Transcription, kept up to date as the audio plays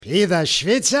Peter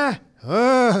Switzer?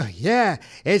 Oh, yeah,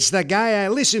 it's the guy I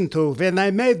listened to when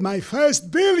I made my first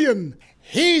billion.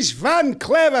 He's one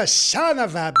clever son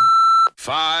of a...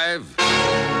 5,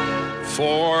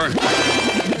 4...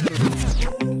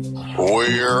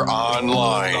 We're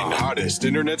online. The hottest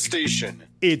internet station.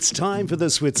 It's time for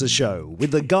the Switzer Show with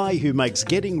the guy who makes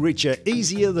getting richer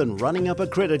easier than running up a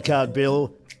credit card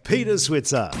bill, Peter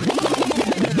Switzer.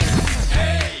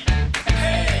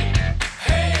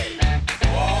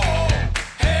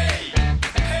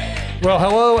 Well,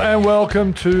 hello and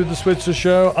welcome to the Switzer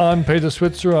Show. I'm Peter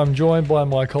Switzer. I'm joined by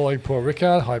my colleague, Paul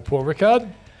Rickard. Hi, Paul Rickard.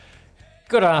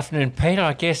 Good afternoon, Peter.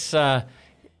 I guess at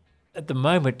the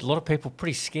moment, a lot of people are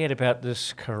pretty scared about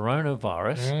this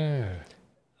coronavirus. Yeah.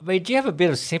 I mean, do you have a bit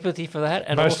of sympathy for that?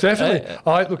 And Most definitely.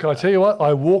 I tell you what,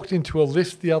 I walked into a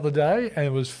lift the other day and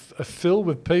it was filled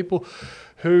with people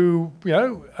who,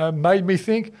 made me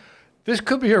think this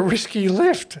could be a risky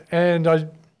lift. And I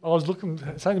was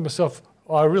saying to myself,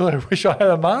 I really wish I had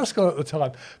a mask on at the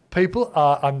time. People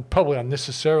are probably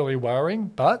unnecessarily worrying,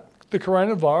 but the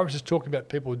coronavirus is talking about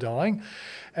people dying,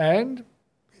 and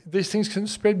these things can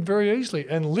spread very easily,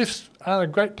 and lifts are a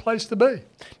great place to be.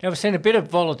 Now, we've seen a bit of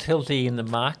volatility in the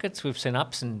markets. We've seen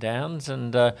ups and downs,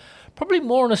 and probably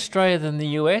more in Australia than the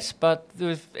US, but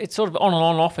it's sort of on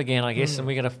and off again, I guess, and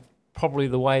we're going to probably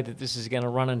the way that this is going to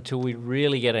run until we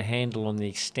really get a handle on the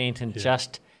extent and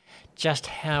just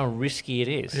how risky it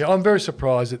is. Yeah, I'm very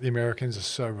surprised that the Americans are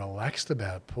so relaxed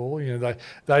about it, Paul.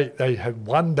 They had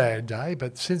one bad day,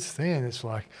 but since then it's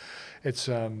like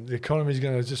the economy is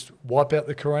going to just wipe out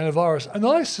the coronavirus. And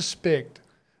I suspect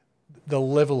the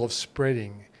level of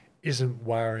spreading isn't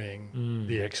worrying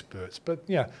the experts. But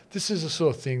this is the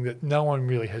sort of thing that no one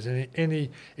really has any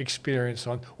experience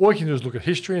on. All you can do is look at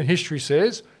history, and history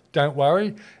says, don't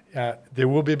worry, there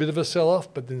will be a bit of a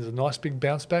sell-off, but then there's a nice big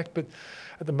bounce back. But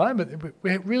at the moment,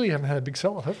 we really haven't had a big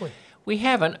sell-off, have we? We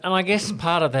haven't, and I guess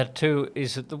part of that too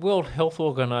is that the World Health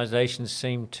Organization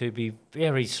seem to be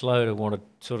very slow to want to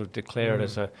sort of declare it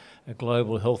as a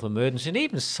global health emergency. And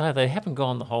even so, they haven't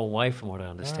gone the whole way from what I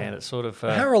understand. It's sort of...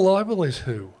 How reliable is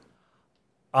who?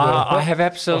 I have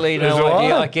absolutely no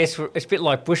idea. I guess it's a bit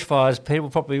like bushfires. People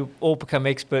probably all become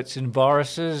experts in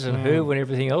viruses and who and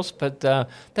everything else, but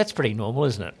that's pretty normal,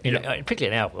 isn't it?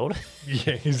 Particularly in our world.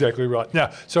 Yeah, exactly right.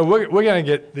 Now, so we're going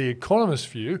to get the economist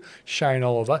view, Shane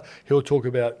Oliver. He'll talk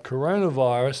about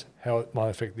coronavirus, how it might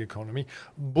affect the economy,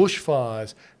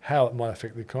 bushfires, how it might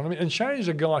affect the economy. And Shane is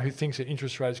a guy who thinks that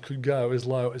interest rates could go as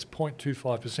low as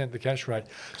 0.25%, the cash rate.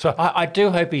 So I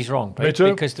do hope he's wrong, me too.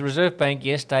 Because the Reserve Bank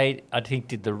yesterday, I think,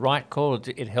 did the right call.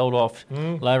 It held off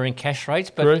lowering cash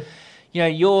rates. But,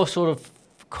 your sort of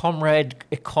comrade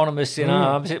economist in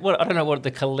arms, I don't know what the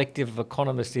collective of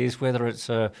economists is, whether it's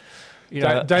a...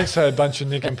 Don't say a bunch of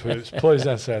nincompoops. Please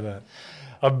don't say that.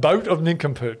 A boat of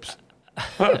nincompoops.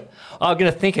 I'm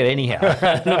going to think it anyhow.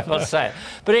 I'm not going to say it.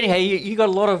 But anyhow, you got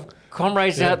a lot of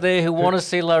comrades out there who want to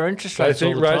see lower interest rates. They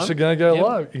think rates are going to go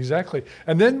low, exactly.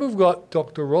 And then we've got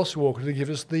Dr. Ross Walker to give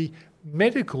us the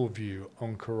medical view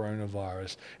on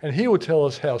coronavirus. And he will tell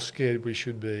us how scared we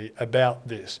should be about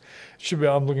this.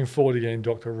 I'm looking forward to getting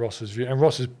Dr. Ross's view. And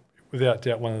Ross is without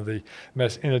doubt one of the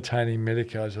most entertaining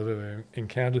medicos I've ever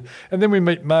encountered. And then we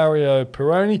meet Mario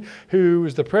Pirrone, who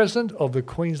is the president of the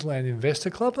Queensland Investor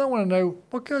Club. And I want to know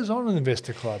what goes on in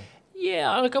Investor Club.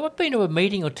 Yeah, look, I've been to a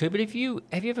meeting or two, but have you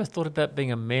ever thought about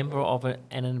being a member of an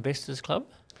investors club?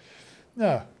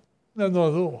 No, not at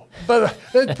all. But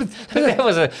that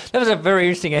was a very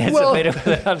interesting answer,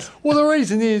 Peter. Well, the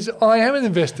reason is I am an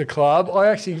investor club. I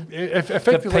actually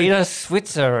effectively... The Peter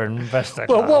Switzer Investor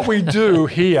Club. Well, what we do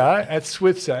here at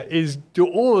Switzer is do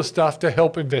all the stuff to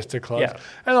help investor clubs.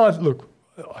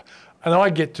 Yeah. And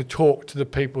I get to talk to the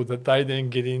people that they then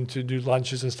get in to do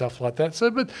lunches and stuff like that.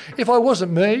 So, but if I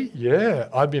wasn't me,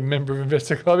 I'd be a member of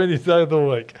Investor Club any day of the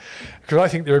week. Because I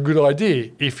think they're a good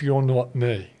idea if you're not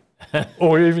me.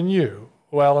 Or even you,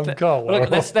 Alan Cole. Look,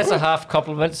 that's a half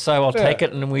compliment, so I'll take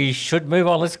it, and we should move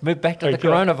on. Let's move back to the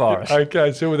coronavirus.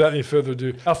 Okay, so without any further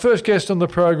ado, our first guest on the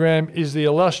program is the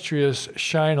illustrious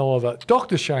Shane Oliver,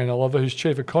 Dr. Shane Oliver, who's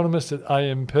Chief Economist at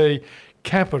AMP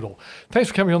Capital. Thanks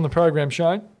for coming on the program,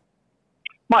 Shane.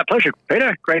 My pleasure,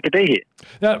 Peter. Great to be here.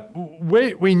 Now,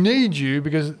 we need you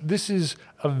because this is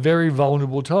a very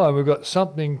vulnerable time. We've got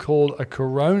something called a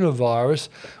coronavirus,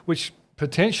 which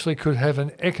potentially could have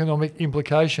an economic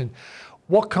implication.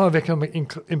 What kind of economic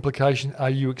implication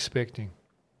are you expecting?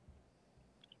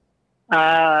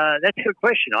 That's a good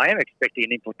question. I am expecting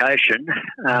an implication.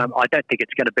 I don't think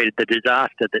it's going to be the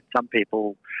disaster that some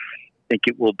people think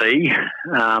it will be.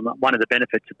 One of the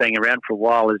benefits of being around for a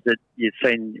while is that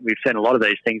we've seen a lot of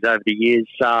these things over the years: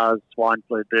 SARS, swine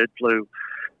flu, bird flu,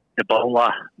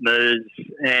 Ebola, MERS,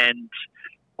 and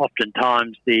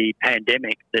oftentimes the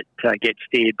pandemic that gets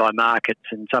steered by markets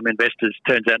and some investors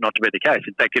turns out not to be the case.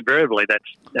 In fact, invariably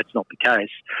that's not the case.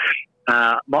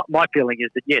 My feeling is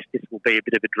that, yes, this will be a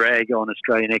bit of a drag on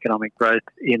Australian economic growth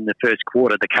in the first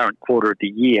quarter, the current quarter of the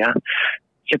year,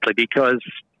 simply because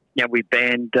we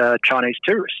banned Chinese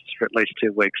tourists for at least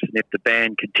 2 weeks. And if the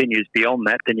ban continues beyond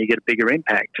that, then you get a bigger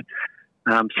impact.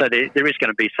 So there is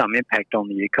going to be some impact on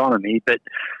the economy. But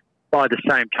by the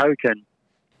same token,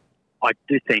 I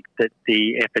do think that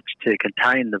the efforts to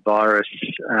contain the virus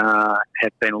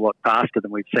have been a lot faster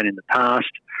than we've seen in the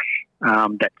past.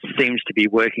 That seems to be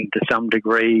working to some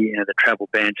degree. The travel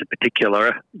bans in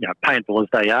particular, painful as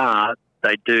they are,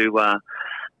 they do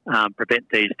prevent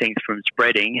these things from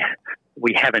spreading.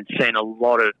 We haven't seen a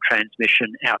lot of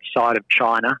transmission outside of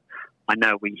China. I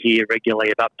know we hear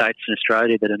regularly of updates in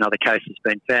Australia that another case has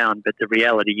been found, but the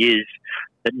reality is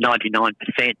that 99%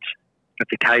 of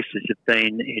the cases have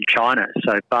been in China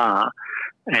so far.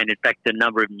 And in fact, the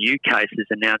number of new cases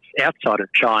announced outside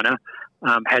of China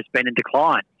has been in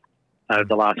decline over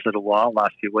the last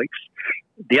few weeks.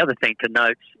 The other thing to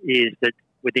note is that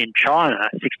within China,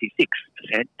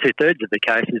 66%, 2/3 of the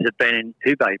cases have been in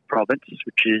Hubei province,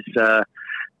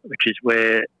 which is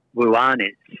where Wuhan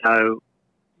is. So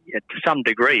to some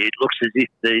degree, it looks as if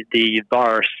the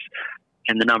virus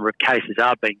and the number of cases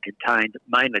are being contained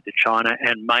mainly to China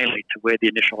and mainly to where the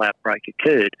initial outbreak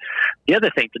occurred. The other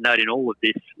thing to note in all of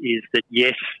this is that,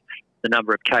 yes, the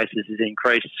number of cases has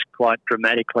increased quite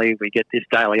dramatically. We get this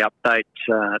daily update.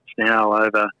 It's now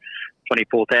over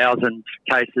 24,000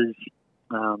 cases.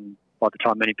 By the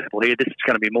time many people hear this, it's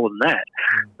going to be more than that.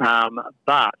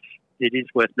 But it is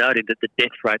worth noting that the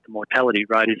death rate, the mortality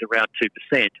rate, is around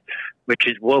 2%, which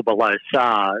is well below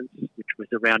SARS, which was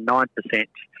around 9%.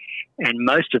 And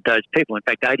most of those people, in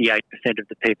fact, 88% of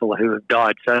the people who have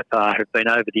died so far have been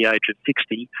over the age of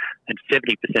 60, and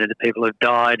 70% of the people who have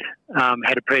died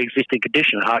had a pre-existing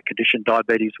condition, a heart condition,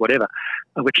 diabetes, whatever,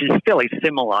 which is fairly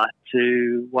similar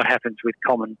to what happens with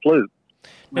common flu.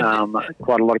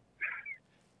 Quite a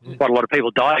lot of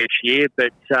people die each year,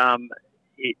 but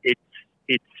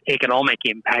its economic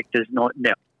impact is not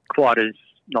quite as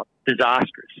not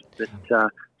disastrous. But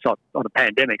it's not on a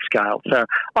pandemic scale. So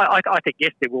I think,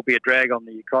 yes, there will be a drag on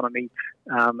the economy,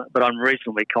 but I'm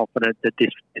reasonably confident that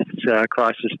this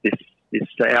crisis, this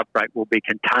outbreak will be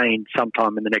contained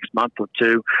sometime in the next month or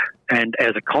two, and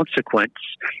as a consequence,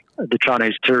 the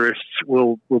Chinese tourists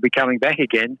will be coming back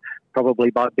again, probably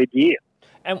by mid-year.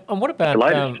 And what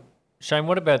about, Shane,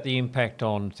 what about the impact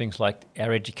on things like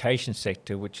our education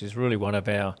sector, which is really one of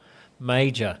our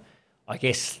major, I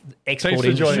guess, export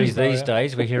industries these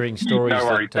days? We're hearing stories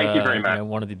that Thank you very much.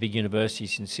 One of the big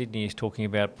universities in Sydney is talking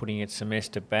about putting its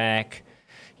semester back,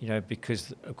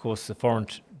 because, of course, the foreign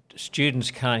students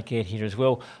can't get here as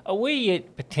well. Are we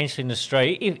potentially in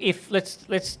Australia, if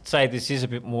let's say this is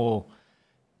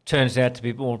turns out to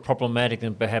be more problematic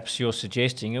than perhaps you're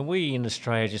suggesting, are we in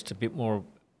Australia just a bit more,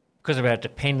 because of our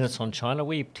dependence on China, are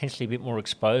we potentially a bit more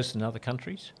exposed than other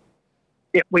countries?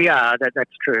 Yeah, we are.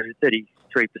 That's true. 33%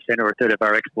 or a third of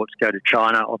our exports go to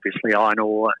China. Obviously, iron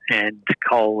ore and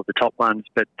coal are the top ones,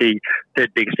 but the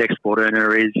third biggest export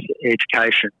earner is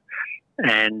education.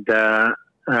 And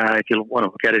if you want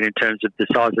to look at it in terms of the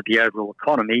size of the overall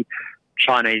economy,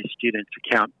 Chinese students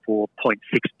account for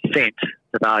 0.6%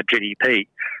 of our GDP.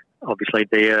 Obviously,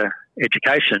 their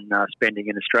education spending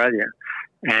in Australia.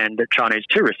 And Chinese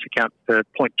tourists account for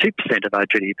 0.2% of our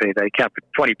GDP. They account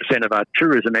for 20% of our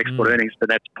tourism export earnings, but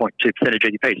that's 0.2% of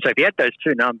GDP. So if you add those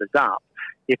two numbers up,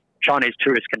 if Chinese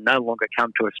tourists can no longer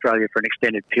come to Australia for an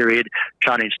extended period,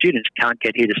 Chinese students can't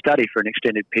get here to study for an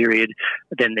extended period,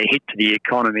 then the hit to the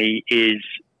economy is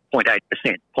 0.8%,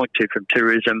 0.2% from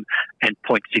tourism and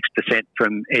 0.6%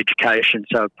 from education,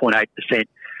 so 0.8%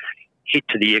 hit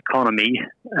to the economy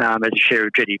as a share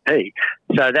of GDP.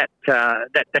 So that's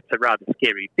a rather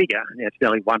scary figure. It's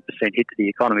nearly 1% hit to the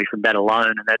economy from that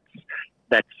alone, and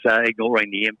that's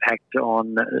ignoring the impact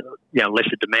on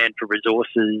lesser demand for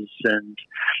resources and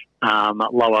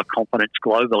lower confidence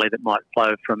globally that might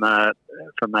flow from a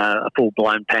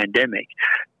full-blown pandemic.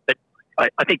 But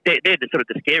I think they're the sort of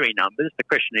the scary numbers. The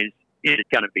question is it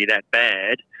going to be that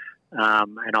bad?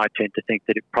 And I tend to think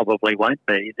that it probably won't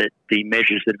be, that the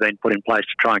measures that have been put in place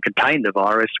to try and contain the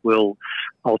virus will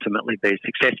ultimately be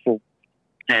successful,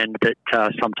 and that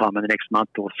sometime in the next month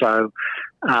or so,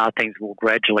 things will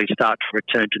gradually start to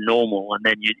return to normal, and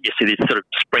then you see this sort of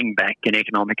spring back in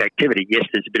economic activity. Yes,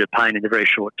 there's a bit of pain in the very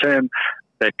short term,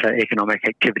 that economic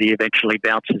activity eventually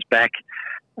bounces back,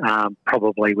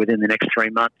 probably within the next 3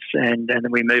 months, and then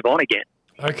we move on again.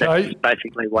 Okay. That's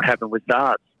basically what happened with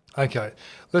SARS. Okay,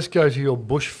 let's go to your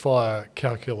bushfire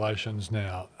calculations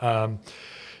now.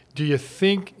 Do you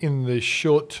think in the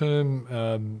short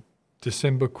term,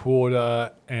 December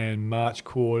quarter and March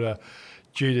quarter,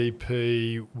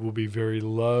 GDP will be very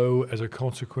low as a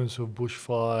consequence of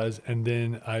bushfires? And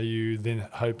then are you then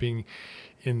hoping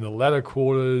in the latter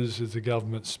quarters, as the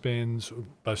government spends,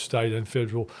 both state and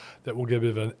federal, that will get a bit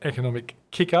of an economic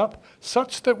kick up,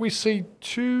 such that we see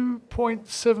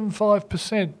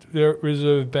 2.75% the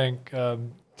Reserve Bank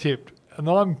tipped? And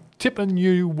I'm tipping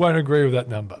you won't agree with that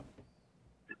number.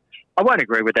 I won't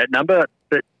agree with that number,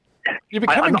 but You're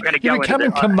I'm not going to go into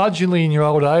becoming curmudgeonly in your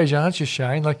old age, aren't you,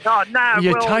 Shane? Like,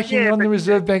 you're taking on the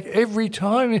Reserve Bank every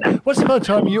time. Once upon a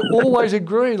time, you always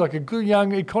agreed, like a good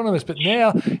young economist, but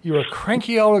now you're a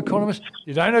cranky old economist.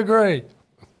 You don't agree.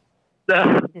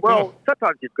 Well,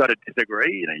 sometimes you've got to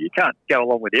disagree. You can't go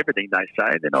along with everything they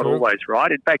say. They're not always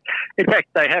right. In fact, they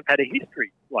have had a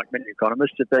history, like many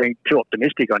economists, of being too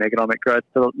optimistic on economic growth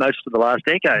for most of the last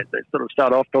decade. They sort of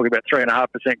start off talking about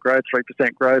 3.5% growth,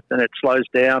 3% growth, and it slows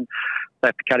down. They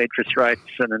have to cut interest rates,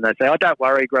 and then they say, "Oh, don't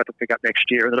worry, growth will pick up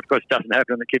next year." And then, of course, it doesn't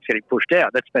happen, and it keeps getting pushed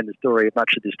out. That's been the story of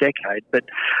much of this decade. But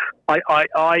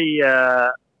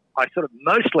I sort of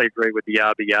mostly agree with the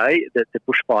RBA that the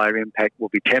bushfire impact will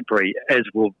be temporary, as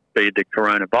will be the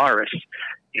coronavirus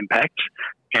impact,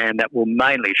 and that will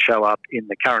mainly show up in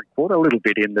the current quarter, a little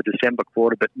bit in the December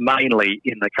quarter, but mainly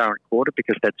in the current quarter,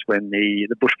 because that's when the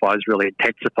bushfires really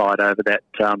intensified over that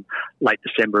late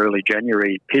December, early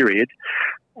January period.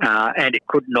 And the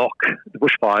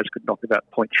bushfires could knock about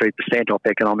 0.3% off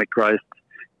economic growth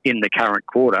in the current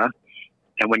quarter.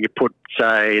 And when you put,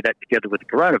 say, that together with the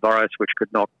coronavirus, which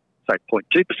could knock, say,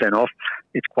 0.2% off,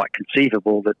 it's quite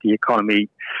conceivable that the economy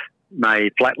may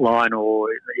flatline or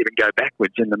even go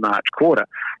backwards in the March quarter.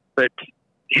 But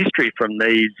history from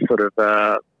these sort of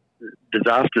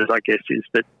disasters, I guess, is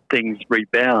that things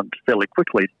rebound fairly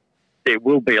quickly. There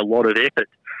will be a lot of effort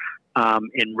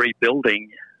in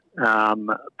rebuilding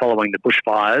following the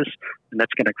bushfires, and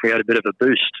that's going to create a bit of a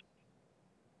boost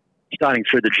starting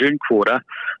through the June quarter,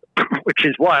 which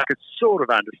is why I could sort of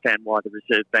understand why the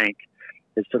Reserve Bank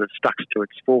has sort of stuck to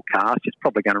its forecast. It's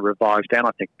probably going to revise down.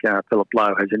 I think Philip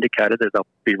Lowe has indicated that they'll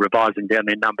be revising down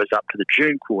their numbers up to the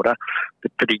June quarter,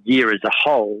 but for the year as a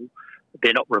whole,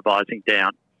 they're not revising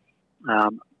down.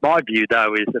 My view,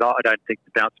 though, is that I don't think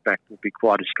the bounce back will be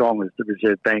quite as strong as the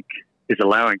Reserve Bank is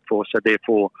allowing for, so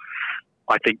therefore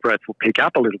I think growth will pick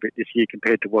up a little bit this year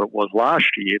compared to what it was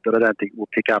last year, but I don't think it will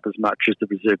pick up as much as the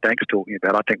Reserve Bank's talking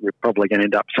about. I think we're probably going to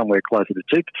end up somewhere closer to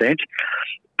 2%,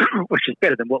 which is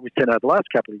better than what we've seen over the last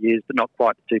couple of years, but not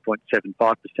quite the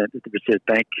 2.75% that the Reserve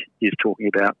Bank is talking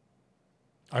about.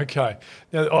 Okay.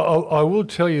 Now, I will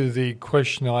tell you the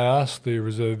question I asked the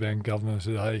Reserve Bank Governor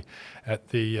today at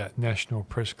the National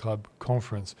Press Club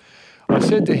conference. I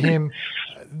said to him,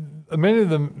 many of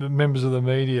the members of the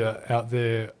media out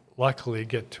there luckily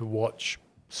get to watch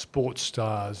sports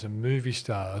stars and movie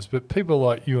stars, but people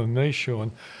like you and me,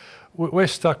 Sean, we're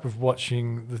stuck with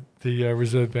watching the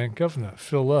Reserve Bank Governor,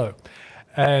 Phil Lowe.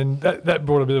 And that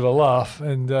brought a bit of a laugh,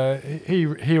 and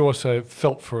he also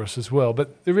felt for us as well.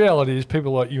 But the reality is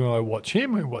people like you and I watch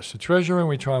him, we watch the Treasurer, and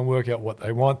we try and work out what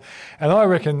they want. And I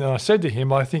reckon, and I said to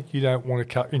him, I think you don't want to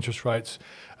cut interest rates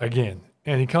again.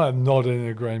 And he kind of nodded in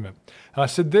agreement. And I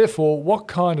said, therefore, what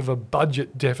kind of a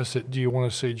budget deficit do you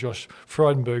want to see Josh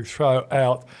Frydenberg throw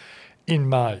out in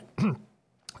May?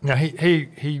 Now,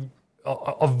 he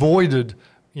avoided,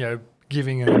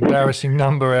 giving an embarrassing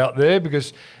number out there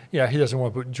because, he doesn't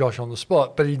want to put Josh on the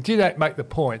spot. But he did make the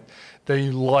point that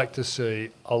he'd like to see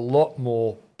a lot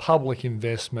more public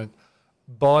investment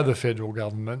by the federal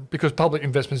government because public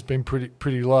investment's been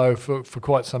pretty low for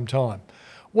quite some time.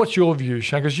 What's your view,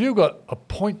 Shane? Because you've got a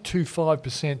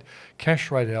 0.25%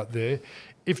 cash rate out there.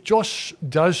 If Josh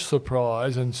does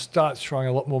surprise and starts throwing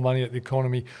a lot more money at the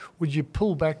economy, would you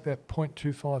pull back that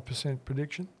 0.25%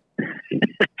 prediction?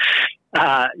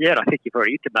 Yeah, and I think you've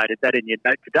already intimated that in your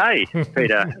note today,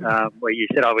 Peter, where you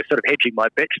said I was sort of hedging my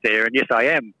bets there. And yes, I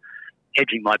am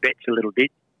hedging my bets a little bit.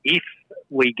 If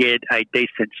we get a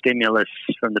decent stimulus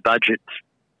from the budget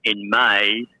in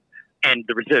May, and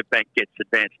the Reserve Bank gets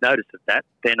advance notice of that,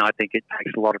 then I think it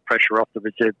takes a lot of pressure off the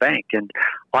Reserve Bank. And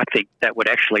I think that would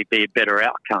actually be a better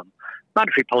outcome.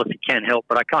 Monetary policy can help,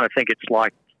 but I kind of think it's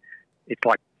like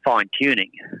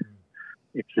fine-tuning.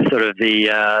 It's sort of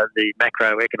the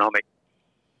macroeconomic.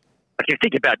 Like you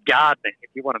think about gardening.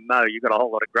 If you want to mow, you've got a whole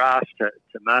lot of grass to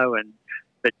mow,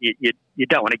 but you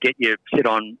don't want to sit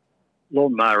on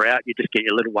lawnmower out, you just get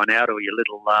your little one out or your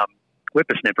little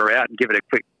whippersnapper out and give it a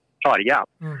quick tidy up.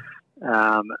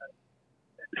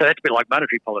 So that's a bit like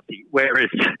monetary policy, whereas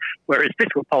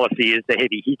fiscal policy is the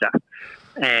heavy hitter.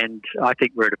 And I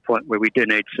think we're at a point where we do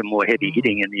need some more heavy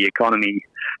hitting in the economy.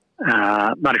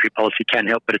 Monetary policy can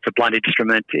help, but it's a blunt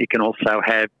instrument. It can also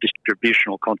have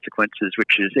distributional consequences,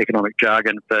 which is economic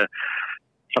jargon for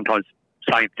sometimes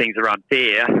saying things are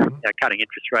unfair. Cutting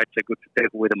interest rates are good for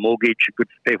people with a mortgage, are good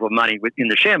for people with money in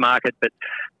the share market, but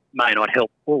may not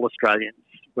help all Australians.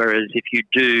 Whereas if you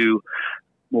do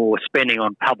more spending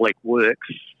on public works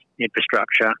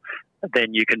infrastructure,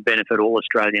 then you can benefit all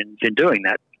Australians in doing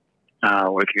that.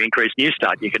 Or if you increase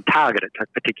Newstart, you can target it to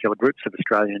particular groups of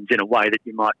Australians in a way that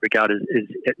you might regard as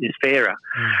fairer.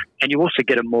 And you also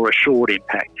get a more assured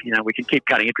impact. We can keep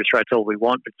cutting interest rates all we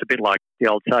want, but it's a bit like the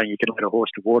old saying, you can lead a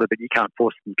horse to water, but you can't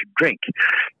force them to drink.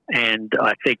 And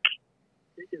I think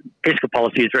fiscal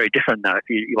policy is very different, though. If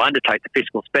you undertake the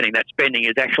fiscal spending, that spending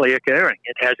is actually occurring.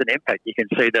 It has an impact. You can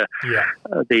see the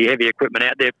heavy equipment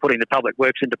out there, putting the public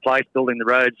works into place, building the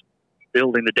roads,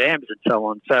 building the dams and so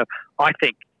on. So I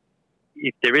think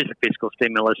if there is a fiscal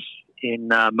stimulus in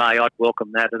May, I'd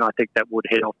welcome that, and I think that would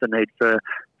head off the need for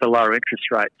lower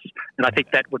interest rates. And I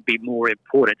think that would be more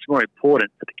important. It's more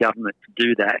important for the government to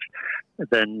do that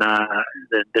than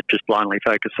just blindly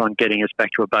focus on getting us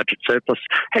back to a budget surplus.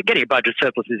 Getting a budget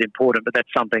surplus is important, but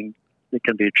that's something that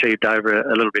can be achieved over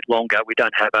a little bit longer. We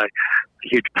don't have a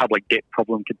huge public debt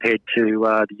problem compared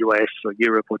to the US or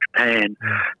Europe or Japan.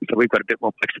 So we've got a bit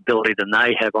more flexibility than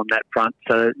they have on that front.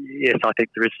 So, yes, I think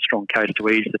there is a strong case to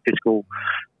ease the fiscal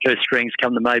purse strings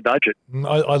come the May budget.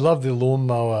 I love the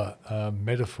lawnmower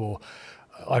metaphor.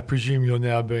 I presume you're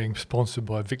now being sponsored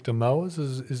by Victor Mowers.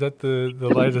 Is that the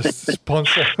latest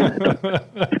sponsor?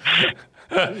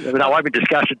 No, I'm in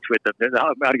discussions with them.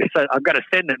 I'm going to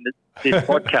send them this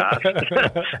podcast.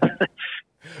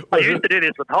 I used to do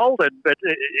this with Holden, but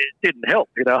it didn't help.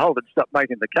 Holden stopped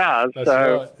making the cars,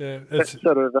 that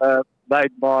sort of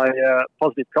made my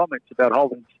positive comments about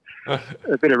Holden's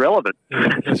a bit irrelevant.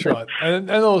 Yeah, that's right. And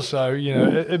also,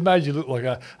 it made you look like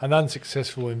an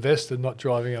unsuccessful investor, not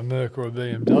driving a Merc or a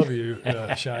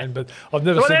BMW, Shane. But I've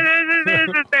never seen...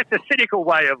 That's a cynical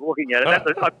way of looking at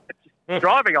it.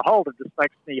 Driving a Holden just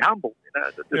makes me humble.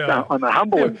 I'm a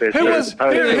humble investor. Who was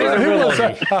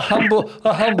a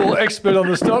humble expert on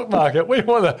the stock market? We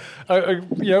want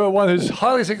one who's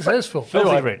highly successful,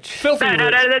 filthy rich. But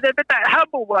the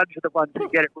humble ones are the ones who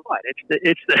get it right.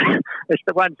 It's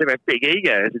the ones who have big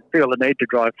egos and feel the need to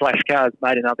drive flash cars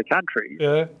made in other countries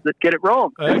that get it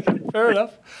wrong. Okay, fair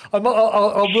enough. I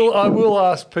will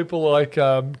ask people like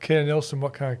Ken Nelson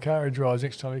what kind of car he drives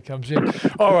next time he comes in.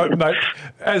 All right, mate.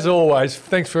 As always,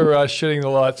 thanks for shedding the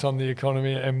lights on the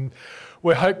economy, and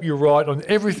we hope you're right on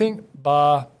everything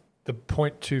bar the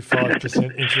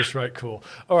 0.25% interest rate call.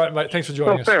 All right, mate, thanks for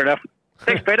joining us. Fair enough.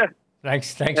 Thanks, Peter.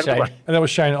 Thanks, Shane. And that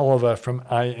was Shane Oliver from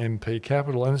AMP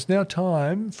Capital. And it's now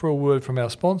time for a word from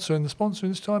our sponsor, and the sponsor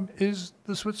this time is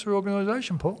the Switzer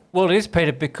organisation, Paul. Well, it is,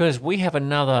 Peter, because we have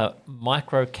another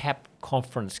micro-cap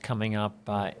conference coming up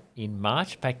in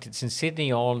March. In fact, it's in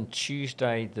Sydney on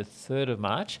Tuesday, the 3rd of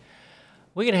March.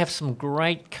 We're going to have some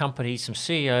great companies, some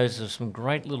CEOs of some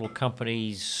great little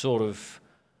companies sort of,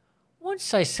 I won't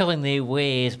say selling their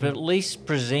wares, but at least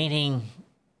presenting,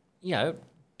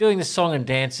 doing the song and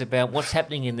dance about what's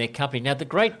happening in their company. Now,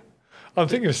 I'm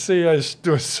thinking of CEOs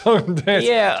doing song and dance.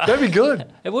 Yeah. That'd be good.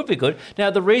 It would be good.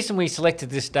 Now, the reason we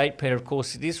selected this date, Peter, of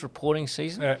course, it is reporting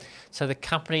season. Yeah. So the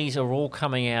companies are all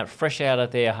coming out fresh out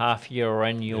of their half-year or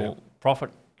annual profit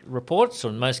reports, or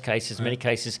in most cases, many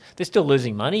cases, they're still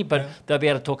losing money, but they'll be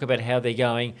able to talk about how they're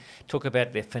going, talk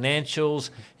about their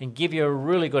financials, and give you a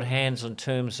really good hands in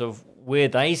terms of where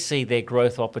they see their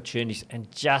growth opportunities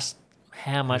and just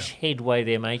how much headway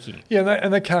they're making. Yeah,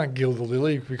 and they can't gild the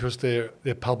lily because their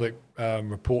public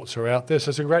reports are out there, so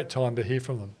it's a great time to hear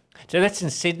from them. So that's in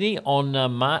Sydney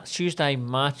on Tuesday,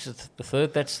 March the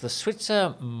 3rd. That's the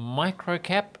Switzer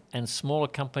Microcap and Smaller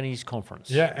Companies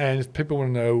Conference. Yeah, and if people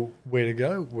want to know where to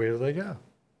go, where do they go?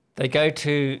 They go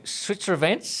to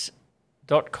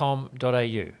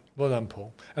switzerevents.com.au. Well done,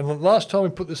 Paul. And the last time we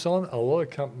put this on, a lot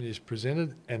of companies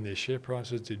presented and their share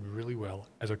prices did really well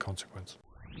as a consequence.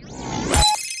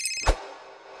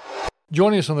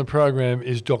 Joining us on the program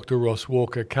is Dr. Ross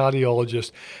Walker,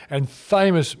 cardiologist and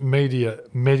famous media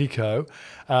medico,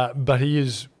 but he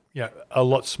is a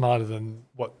lot smarter than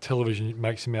what television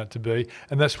makes him out to be,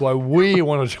 and that's why we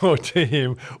want to talk to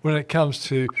him when it comes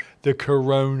to the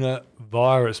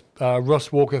coronavirus.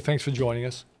 Ross Walker, thanks for joining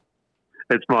us.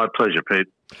 It's my pleasure, Pete.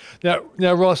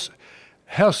 Now, Ross,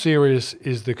 how serious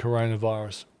is the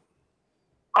coronavirus?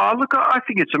 Oh, look, I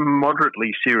think it's a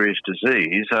moderately serious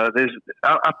disease. There's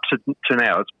up to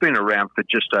now, it's been around for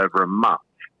just over a month.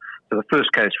 So the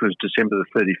first case was December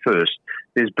the 31st.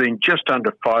 There's been just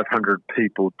under 500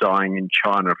 people dying in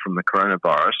China from the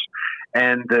coronavirus.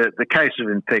 And the cases of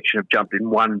infection have jumped in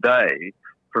one day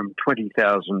from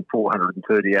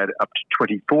 20,438 up to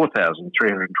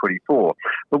 24,324.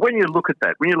 But when you look at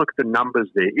that, when you look at the numbers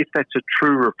there, if that's a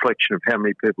true reflection of how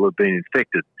many people have been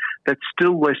infected, that's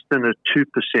still less than a 2%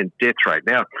 death rate.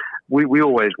 Now, we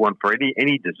always want for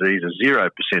any disease a 0%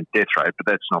 death rate, but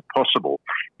that's not possible.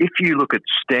 If you look at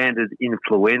standard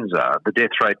influenza, the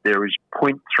death rate there is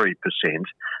 0.3%.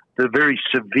 The very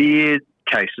severe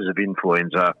cases of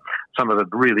influenza, some of the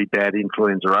really bad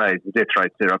influenza A's, the death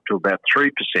rates there up to about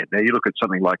 3%. Now, you look at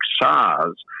something like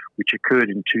SARS, which occurred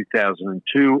in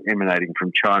 2002, emanating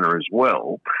from China as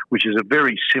well, which is a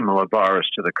very similar virus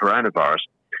to the coronavirus.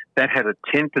 That had a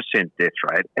 10% death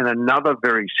rate, and another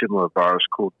very similar virus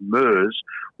called MERS,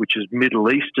 which is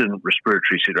Middle Eastern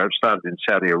Respiratory Syndrome, started in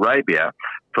Saudi Arabia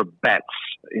for bats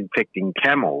infecting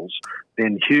camels,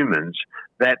 then humans.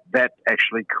 That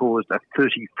actually caused a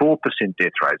 34%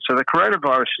 death rate. So the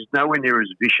coronavirus is nowhere near as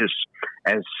vicious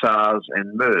as SARS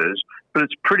and MERS, but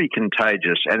it's pretty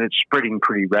contagious and it's spreading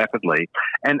pretty rapidly.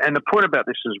 And the point about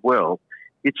this as well,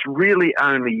 it's really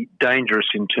only dangerous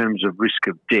in terms of risk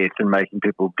of death and making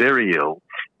people very ill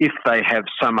if they have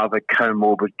some other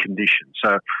comorbid condition.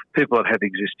 So people that have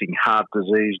existing heart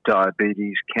disease,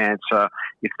 diabetes, cancer,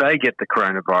 if they get the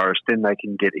coronavirus, then they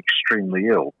can get extremely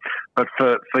ill. But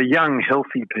for young,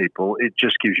 healthy people, it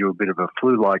just gives you a bit of a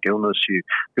flu-like illness, a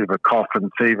bit of a cough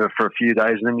and fever for a few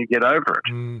days, and then you get over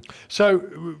it.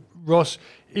 So, Ross,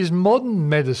 is modern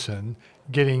medicine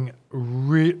getting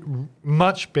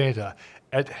much better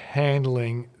at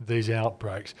handling these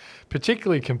outbreaks,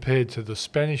 particularly compared to the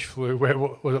Spanish flu, where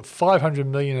was it 500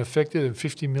 million affected and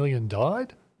 50 million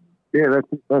died? Yeah,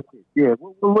 that's it. Yeah.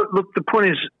 Well, look, the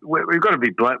point is we've got to be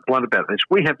blunt about this.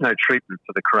 We have no treatment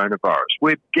for the coronavirus.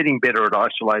 We're getting better at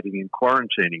isolating and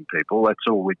quarantining people. That's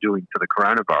all we're doing for the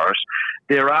coronavirus.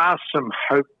 There are some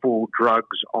hopeful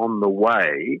drugs on the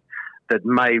way that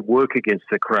may work against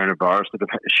the coronavirus that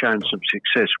have shown some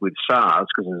success with SARS,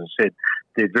 because, as I said,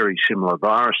 they're very similar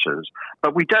viruses.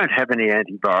 But we don't have any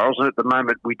antivirals, and at the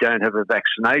moment we don't have a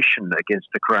vaccination against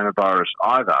the coronavirus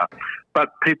either. But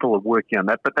people are working on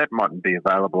that, but that mightn't be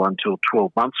available until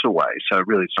 12 months away. So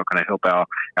really it's not going to help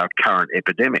our current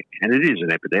epidemic, and it is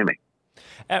an epidemic.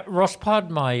 Ross,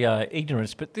 pardon my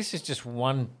ignorance, but this is just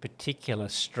one particular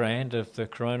strand of the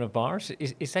coronavirus.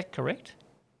 Is that correct?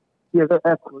 Yeah, that's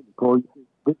absolutely cool.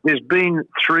 There's been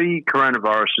 3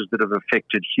 coronaviruses that have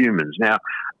affected humans. Now,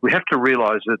 we have to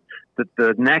realise that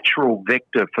the natural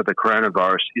vector for the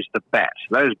coronavirus is the bat.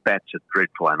 Those bats are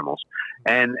dreadful animals.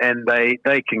 And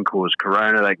they can cause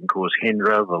corona, they can cause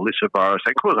Hendra, the lyssavirus,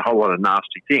 they can cause a whole lot of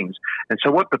nasty things. And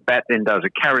so what the bat then does,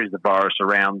 it carries the virus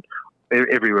around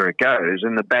everywhere it goes,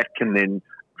 and the bat can then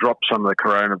drop some of the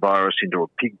coronavirus into a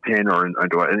pig pen or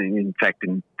in fact,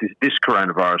 in this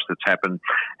coronavirus that's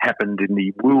happened in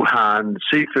the Wuhan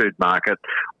seafood market,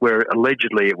 where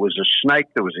allegedly it was a snake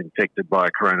that was infected by a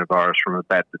coronavirus from a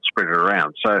bat that spread it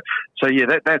around. So yeah,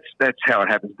 that's how it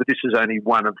happens. But this is only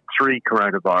one of 3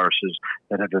 coronaviruses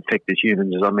that have affected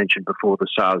humans, as I mentioned before, the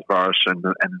SARS virus and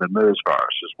the MERS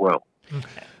virus as well.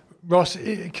 Ross,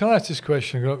 can I ask this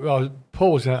question?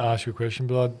 Paul was going to ask you a question,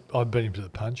 but I beat him to the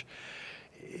punch.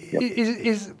 Yep.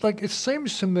 It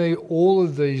seems to me all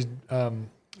of these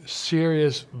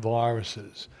serious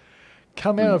viruses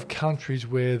come out of countries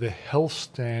where the health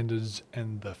standards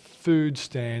and the food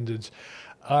standards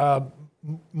are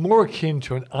more akin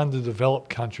to an underdeveloped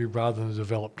country rather than a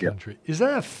developed country. Is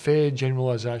that a fair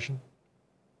generalisation?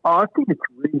 I think it's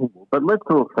reasonable, but let's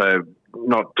also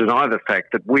not deny the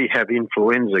fact that we have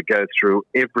influenza go through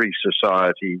every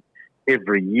society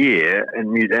every year, and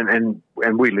we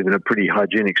live in a pretty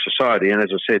hygienic society. And as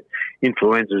I said,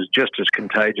 influenza is just as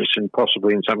contagious and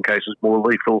possibly in some cases more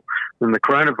lethal than the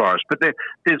coronavirus. But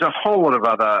there's a whole lot of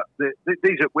other.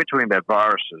 We're talking about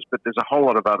viruses, but there's a whole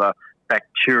lot of other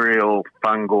bacterial,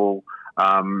 fungal,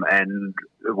 and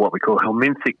what we call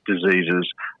helminthic diseases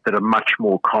that are much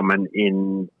more common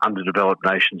in underdeveloped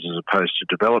nations as opposed to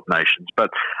developed nations.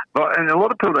 And a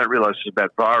lot of people don't realise this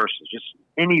about viruses. Just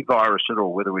any virus at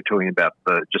all, whether we're talking about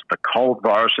just the cold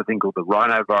virus, I think, or the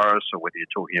rhinovirus, or whether you're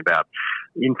talking about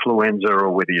influenza, or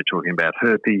whether you're talking about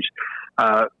herpes,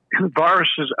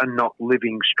 viruses are not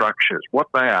living structures. What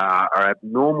they are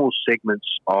abnormal segments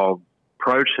of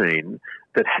protein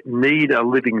that need a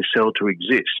living cell to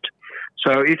exist.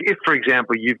 So if, for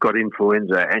example, you've got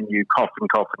influenza and you cough and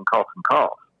cough and cough and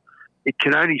cough, it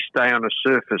can only stay on a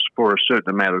surface for a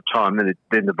certain amount of time,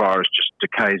 then the virus just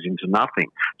decays into nothing.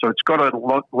 So it's got to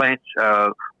launch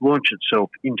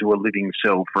itself into a living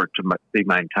cell for it to be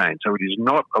maintained. So it is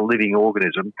not a living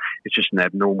organism, it's just an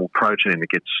abnormal protein that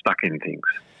gets stuck in things.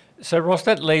 So, Ross,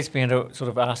 that leads me into sort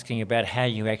of asking about how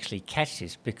you actually catch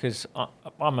this, because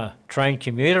I'm a trained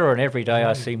commuter and every day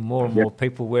I see more and more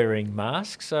people wearing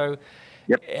masks. So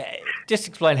just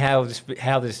explain how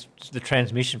the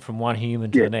transmission from one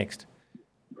human to the next.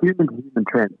 Human-to-human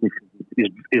transmission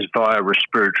is via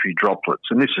respiratory droplets,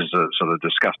 and this is a sort of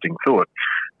disgusting thought.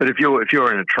 But if you're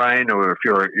in a train or if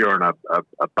you're in a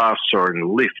bus or in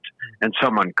a lift and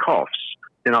someone coughs,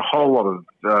 then a whole lot of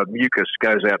mucus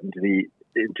goes out into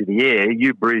the air.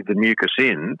 You breathe the mucus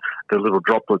in, the little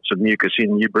droplets of mucus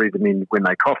in, you breathe them in when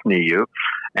they cough near you,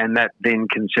 and that then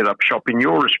can set up shop in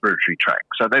your respiratory tract.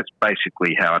 So that's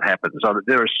basically how it happens. So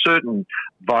there are certain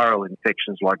viral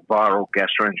infections like viral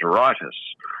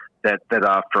gastroenteritis that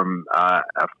are from a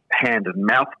hand and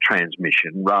mouth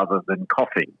transmission rather than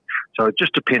coughing. So it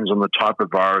just depends on the type of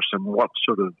virus and what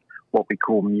we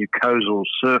call mucosal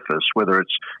surface, whether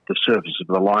it's the surface of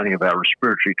the lining of our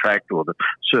respiratory tract or the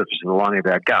surface of the lining of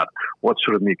our gut, what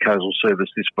sort of mucosal surface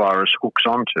this virus hooks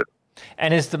onto.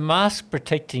 And is the mask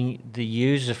protecting the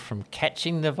user from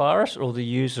catching the virus or the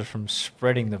user from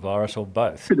spreading the virus, or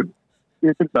both? A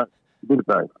bit of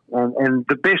both. And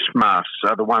the best masks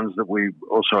are the ones that we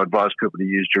also advise people to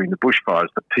use during the bushfires,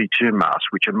 the P2 masks,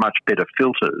 which are much better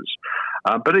filters.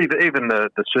 But even the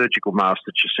surgical masks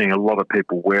that you're seeing a lot of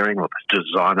people wearing, or the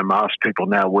designer masks people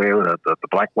now wear, the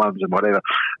black ones and whatever,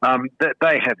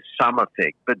 they have some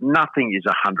effect, but nothing is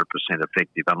 100%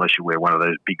 effective unless you wear one of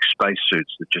those big space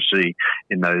suits that you see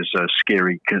in those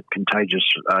scary, contagious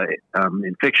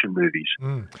infection movies.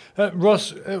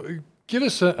 Ross, give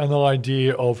us an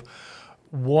idea of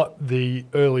what the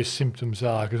early symptoms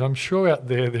are, because I'm sure out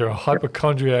there are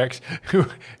hypochondriacs who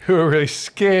are really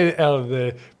scared out of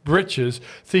their britches,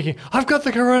 thinking, I've got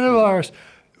the coronavirus.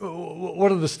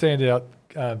 What are the standout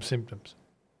symptoms?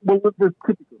 Well, the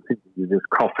typical symptoms are just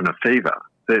cough and a fever.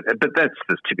 But that's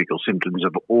the typical symptoms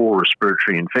of all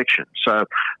respiratory infections. So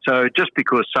just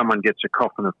because someone gets a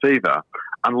cough and a fever,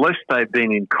 unless they've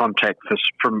been in contact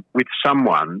with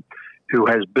someone who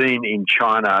has been in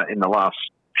China in the last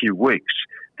few weeks,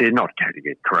 they're not going to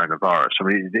get coronavirus. I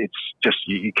mean, it's just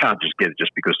you can't just get it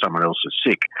just because someone else is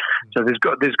sick. So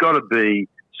there's got to be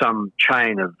some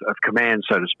chain of command,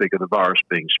 so to speak, of the virus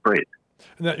being spread.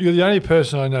 Now, you're the only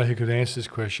person I know who could answer this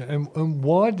question. And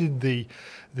why did the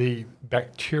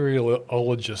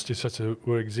bacteriologist, if such a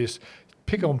word exists,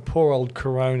 pick on poor old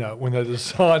corona when they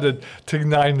decided to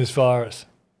name this virus?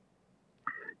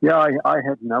 Yeah, I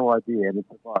had no idea. And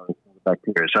it's a virus, not a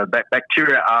bacteria. So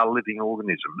bacteria are living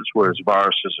organisms, whereas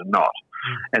viruses are not.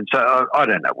 And so I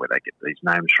don't know where they get these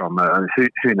names from.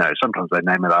 Who knows? Sometimes they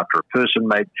name it after a person.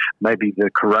 Maybe the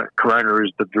corona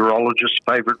is the virologist's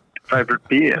favourite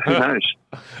beer. Who knows?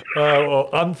 Well,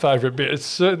 unfavourite beer. It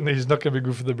certainly is not going to be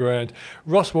good for the brand.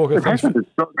 Ross Walker, thanks for...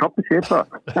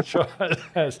 That's right,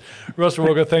 yes. Ross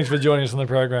Walker, thanks for joining us on the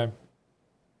program.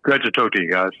 Great to talk to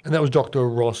you guys. And that was Dr.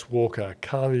 Ross Walker,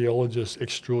 cardiologist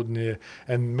extraordinaire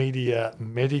and media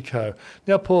medico.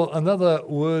 Now, Paul, another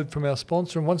word from our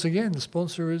sponsor, and once again, the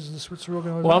sponsor is the Switzer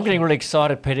organisation. Well, I'm getting really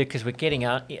excited, Peter, because we're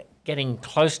getting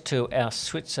close to our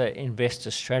Switzer Investor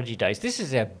Strategy Days. This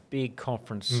is our big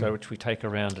conference which we take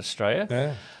around Australia.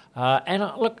 Yeah.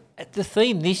 Look, the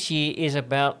theme this year is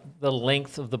about the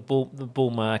length of the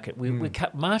bull market.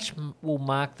 March will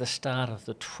mark the start of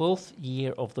the 12th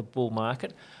year of the bull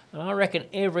market, and I reckon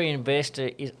every investor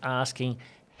is asking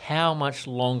how much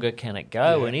longer can it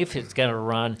go, and if it's going to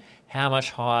run, how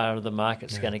much higher the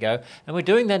market's going to go. And we're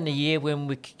doing that in a year when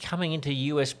we're coming into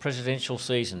US presidential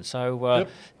season. So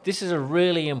this is a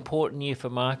really important year for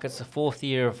markets, the fourth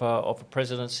year of a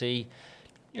presidency,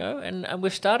 and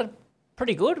we've started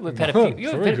pretty good. We've had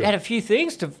a few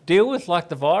things to deal with, like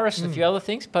the virus and a few other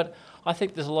things, but I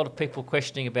think there's a lot of people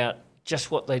questioning about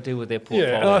just what they do with their portfolios.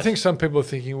 Yeah, and I think some people are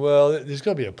thinking, well, there's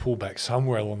got to be a pullback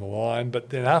somewhere along the line, but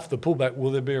then after the pullback,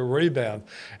 will there be a rebound?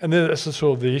 And then that's the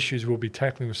sort of the issues we'll be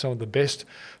tackling with some of the best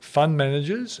fund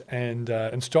managers and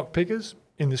stock pickers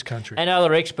in this country. And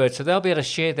other experts, so they'll be able to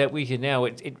share that with you now.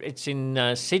 It's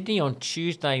in Sydney on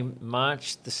Tuesday,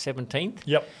 March the 17th.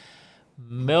 Yep.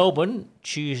 Melbourne,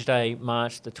 Tuesday,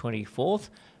 March the 24th.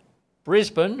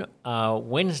 Brisbane,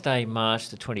 Wednesday, March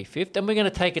the 25th. And we're going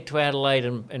to take it to Adelaide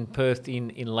and Perth in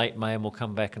late May, and we'll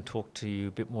come back and talk to you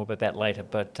a bit more about that later.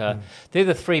 But they're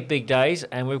the three big days,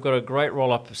 and we've got a great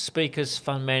roll-up of speakers,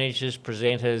 fund managers,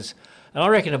 presenters, And I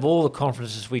reckon of all the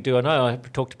conferences we do, I know I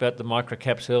talked about the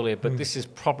microcaps earlier, but this is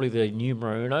probably the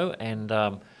numero uno, and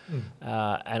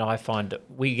I find that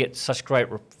we get such great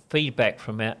feedback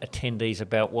from our attendees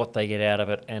about what they get out of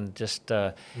it and just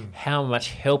how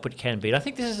much help it can be. And I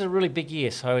think this is a really big year,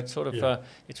 so it's sort of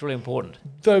it's really important.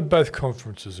 Though both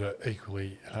conferences are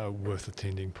equally worth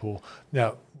attending, Paul.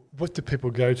 Now, what do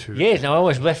people go to? Yeah, no, I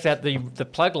always left out the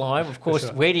plug line. Of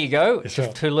course, where do you go?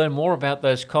 To learn more about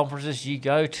those conferences, you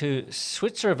go to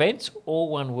Switzer Events, all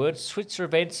one word,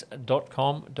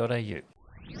 switzerevents.com.au.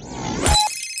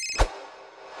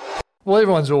 Well,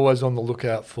 everyone's always on the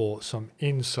lookout for some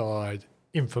inside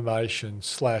information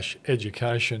 /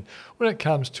 education when it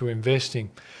comes to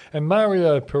investing. And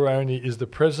Mario Pirrone is the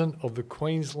president of the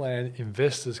Queensland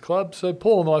Investors Club. So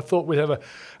Paul and I thought we'd have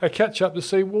a catch up to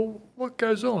see, well, what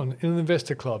goes on in an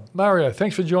investor club. Mario,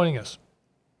 thanks for joining us.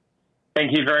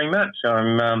 Thank you very much.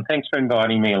 Thanks for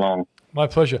inviting me along. My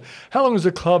pleasure. How long has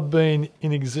the club been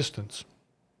in existence?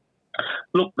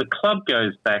 Look, the club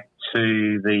goes back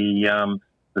to the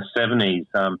 70s,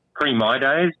 pre my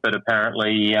days, but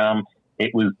apparently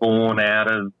it was born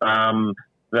out of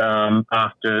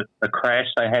after a crash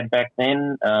they had back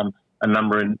then. A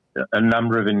number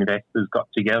of investors got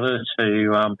together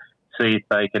to see if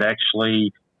they could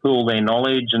actually pool their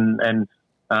knowledge and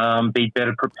be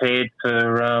better prepared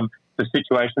for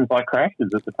situations like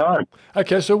crashes at the time.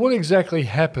 Okay, so what exactly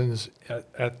happens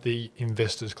at the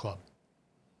Investors Club?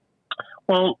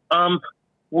 Well,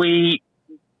 we're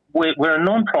a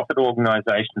non-profit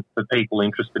organisation for people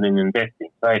interested in investing.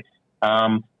 So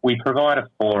we provide a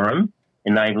forum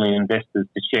enabling investors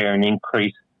to share and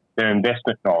increase their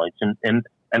investment knowledge. And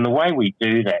the way we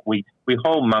do that, we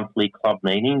hold monthly club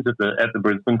meetings at the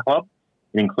Brisbane Club.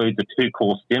 It includes a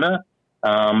 2-course dinner.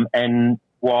 And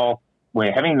while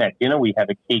we're having that dinner, we have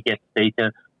a key guest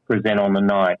speaker present on the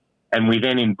night. And we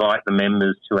then invite the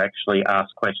members to actually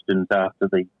ask questions after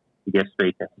the guest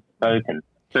speaker has spoken.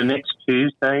 So next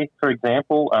Tuesday, for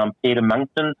example, Peter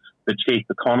Monkton, the chief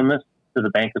economist for the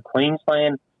Bank of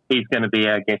Queensland, he's going to be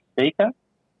our guest speaker.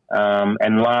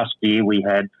 And last year we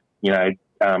had, Ian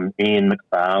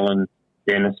McFarlane,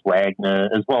 Dennis Wagner,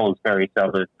 as well as various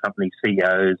other company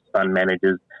CEOs, fund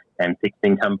managers, and fixed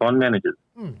income bond managers.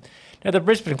 Now, the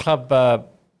Brisbane Club,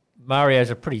 Mario, is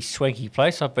a pretty swanky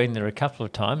place. I've been there a couple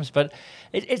of times, but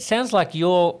it sounds like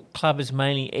your club is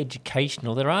mainly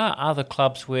educational. There are other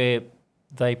clubs where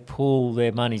they pool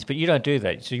their monies, but you don't do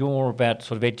that. So you're more about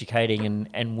sort of educating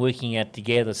and working out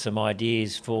together some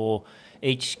ideas for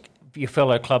your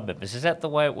fellow club members. Is that the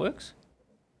way it works?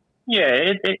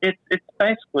 Yeah, it's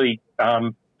basically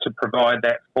to provide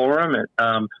that forum.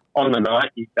 On the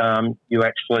night, you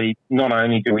actually, not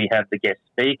only do we have the guest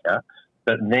speaker,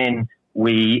 but then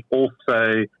we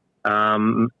also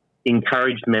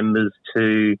encourage members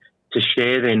to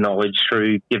share their knowledge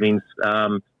through giving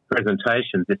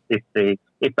presentations if they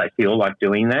feel like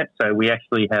doing that. So we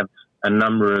actually have a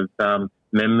number of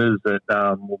members that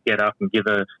will get up and give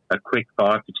a quick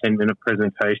 5 to 10 minute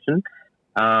presentation.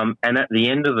 And at the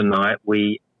end of the night,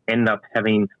 we end up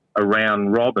having a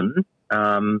round robin,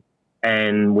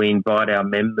 and we invite our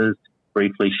members to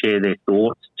briefly share their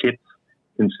thoughts, tips,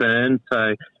 concerns.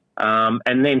 So,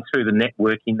 and then through the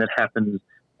networking that happens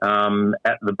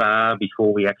at the bar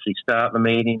before we actually start the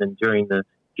meeting and during the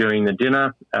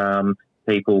dinner,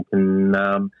 people can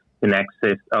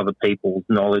access other people's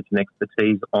knowledge and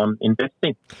expertise on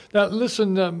investing. Now,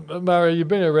 listen, Mario, you've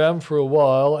been around for a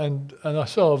while, and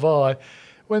so have I.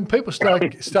 When people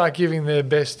start giving their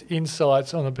best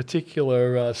insights on a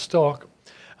particular stock,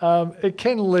 it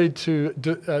can lead to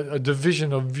a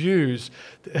division of views.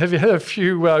 Have you had a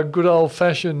few good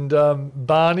old-fashioned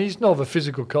Barneys, not of a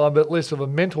physical kind, but at least of a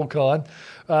mental kind,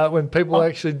 when people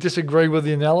actually disagree with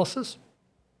the analysis?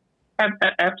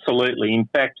 Absolutely. In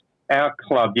fact, our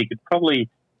club, you could probably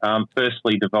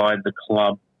firstly divide the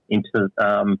club into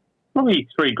probably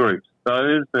 3 groups.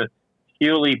 Those that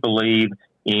purely believe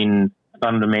in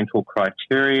fundamental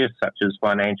criteria such as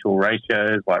financial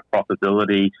ratios like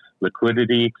profitability,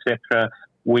 liquidity, etc.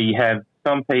 We have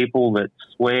some people that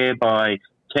swear by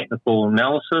technical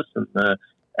analysis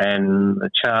and the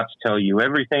charts tell you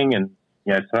everything, and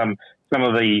some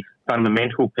of the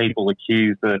fundamental people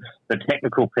accuse the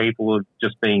technical people of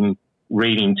just being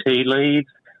reading tea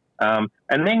leaves. And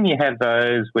then you have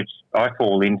those which I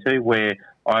fall into where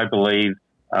I believe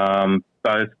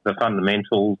both the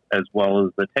fundamentals as well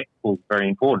as the technicals are very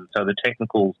important. So the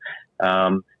technicals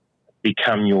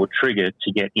become your trigger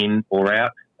to get in or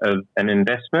out of an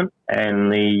investment,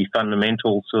 and the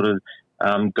fundamentals sort of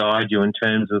guide you in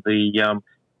terms of the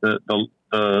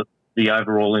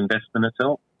overall investment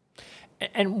itself.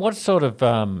 And what sort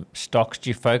of stocks do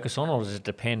you focus on, or does it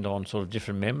depend on sort of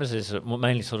different members? Is it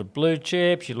mainly sort of blue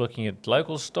chips? You're looking at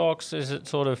local stocks? Is it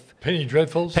sort of penny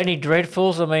dreadfuls? Penny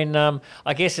dreadfuls. I mean,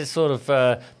 I guess it's sort of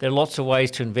there are lots of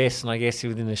ways to invest, and I guess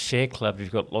within the share club,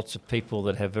 you've got lots of people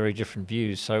that have very different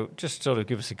views. So just sort of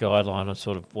give us a guideline on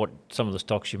sort of what some of the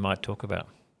stocks you might talk about.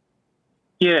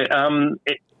 Yeah,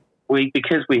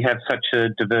 because we have such a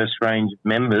diverse range of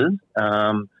members.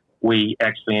 We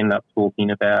actually end up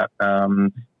talking about,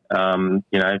 the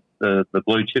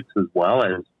blue chips as well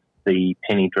as the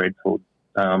penny dreadfuls.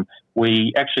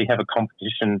 We actually have a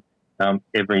competition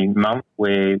every month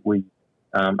where we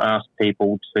ask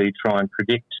people to try and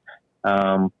predict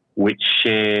which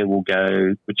share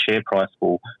price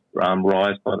will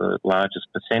rise by the largest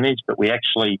percentage. But we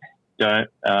actually don't.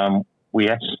 We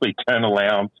actually don't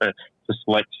allow them to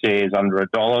select shares under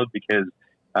 $1 because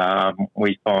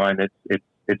we find it's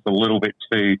a little bit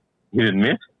too hit and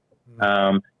miss.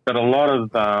 But a lot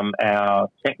of our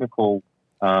technical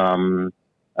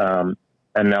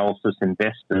analysis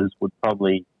investors would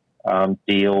probably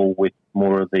deal with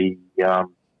more of the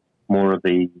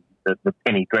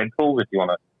penny dreadfuls, if you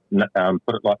want to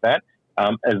put it like that.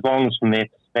 As long as from their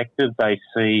perspective they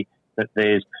see that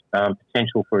there's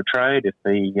potential for a trade,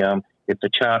 if the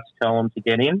charts tell them to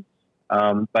get in,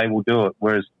 they will do it.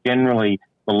 Whereas generally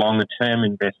the longer term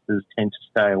investors tend to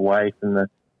stay away from the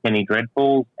penny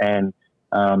dreadfuls and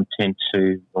tend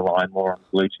to rely more on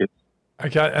blue chips.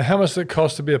 Okay, and how much does it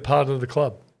cost to be a part of the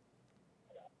club?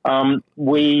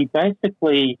 We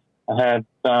basically have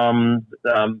there's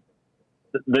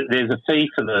a fee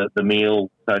for the meal,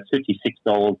 so it's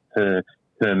 $56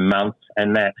 per month,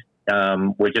 and that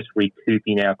we're just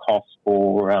recouping our costs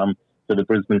for the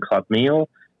Brisbane Club meal,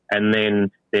 and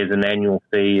then there's an annual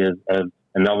fee of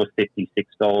another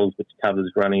 $56, which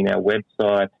covers running our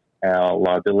website, our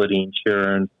liability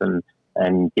insurance,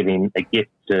 and giving a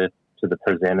gift to the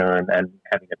presenter and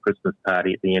having a Christmas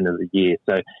party at the end of the year.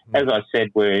 So, as I said,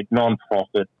 we're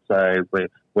non-profit, so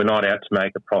we're not out to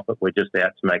make a profit. We're just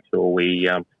out to make sure we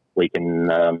can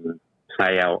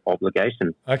pay our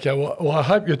obligations. Okay, well, I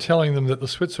hope you're telling them that the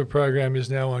Switzer program is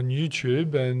now on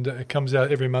YouTube and it comes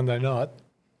out every Monday night.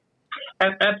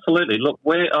 Absolutely. Look,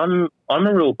 I'm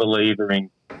a real believer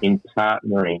in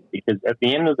partnering, because at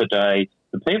the end of the day,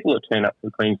 the people that turn up to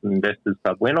the Queensland Investors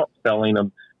Club, we're not selling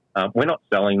them. We're not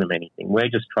selling them anything. We're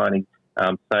just trying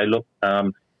to say, look,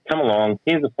 come along.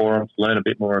 Here's a forum to learn a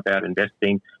bit more about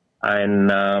investing,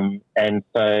 and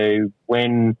so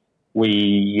when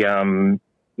we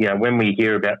when we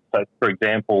hear about, so for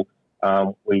example,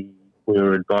 we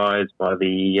were advised by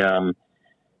the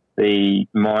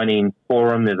mining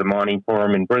forum. There's a mining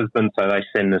forum in Brisbane, so they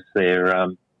send us their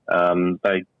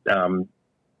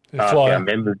ask our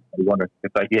members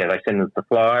if they send us the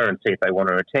flyer and see if they want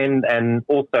to attend. And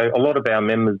also, a lot of our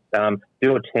members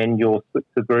do attend your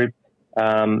Switzer group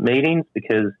meetings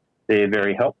because they're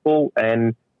very helpful.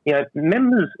 And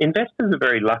investors are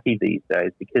very lucky these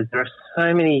days because there are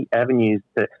so many avenues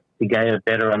to gain a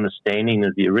better understanding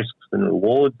of your risks and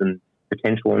rewards and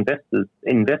potential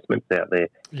investments out there.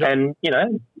 Yep. And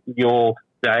your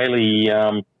daily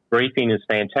briefing is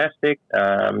fantastic.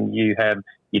 You have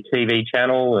your TV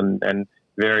channel and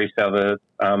various other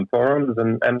forums,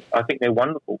 and I think they're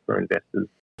wonderful for investors.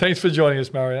 Thanks for joining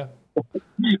us, Mario.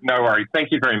 No worries.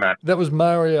 Thank you very much. That was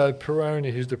Mario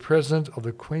Pirrone, who's the president of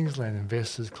the Queensland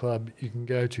Investors Club. You can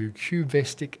go to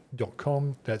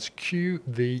qvestic.com. That's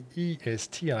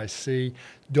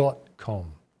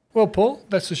QVESTIC.com. Well, Paul,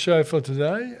 that's the show for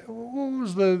today. What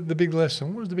was the big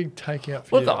lesson? What was the big takeout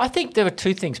for you? Well, I think there were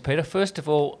two things, Peter. First of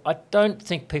all, I don't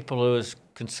think people are as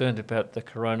concerned about the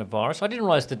coronavirus. I didn't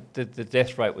realise that the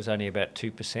death rate was only about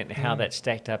 2% and how that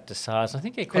stacked up to SARS. I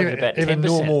think it quoted about 10%. Even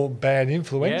normal bad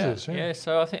influenzas. Yeah,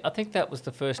 so I think that was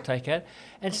the first takeout.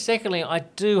 And secondly, I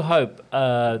do hope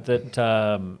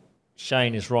that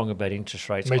Shane is wrong about interest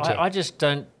rates. Me too. I just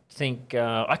don't think...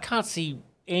 I can't see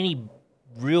any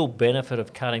real benefit of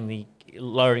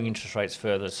lowering interest rates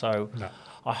further. So no.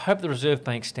 I hope the Reserve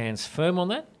Bank stands firm on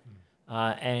that.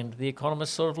 And the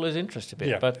economists sort of lose interest a bit.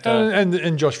 Yeah, but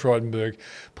and Josh Frydenberg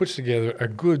puts together a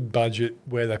good budget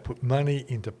where they put money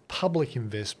into public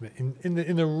investment in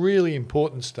the really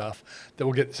important stuff that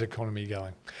will get this economy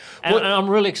going. And I'm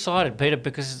really excited, Peter,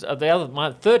 because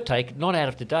my third take, not out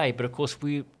of today, but of course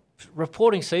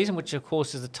reporting season, which of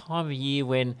course is the time of year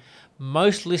when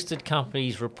most listed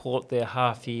companies report their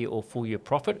half-year or full-year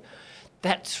profit.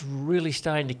 That's really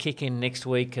starting to kick in next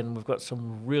week, and we've got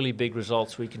some really big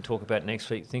results we can talk about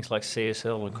next week, things like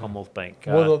CSL and Commonwealth Bank.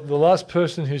 Well, the last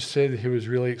person who said he was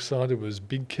really excited was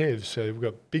Big Kev, so we've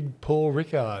got Big Paul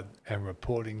Rickard and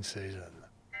reporting season.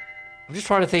 I'm just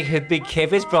trying to think who Big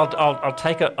Kev is, but I'll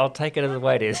take it. I'll take it as the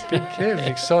way it is. Big Kev's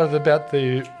excited about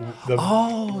the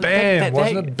Oh, BAM, that-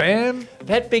 wasn't it? BAM?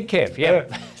 That Big Kev. Yeah.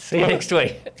 See you next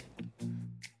week.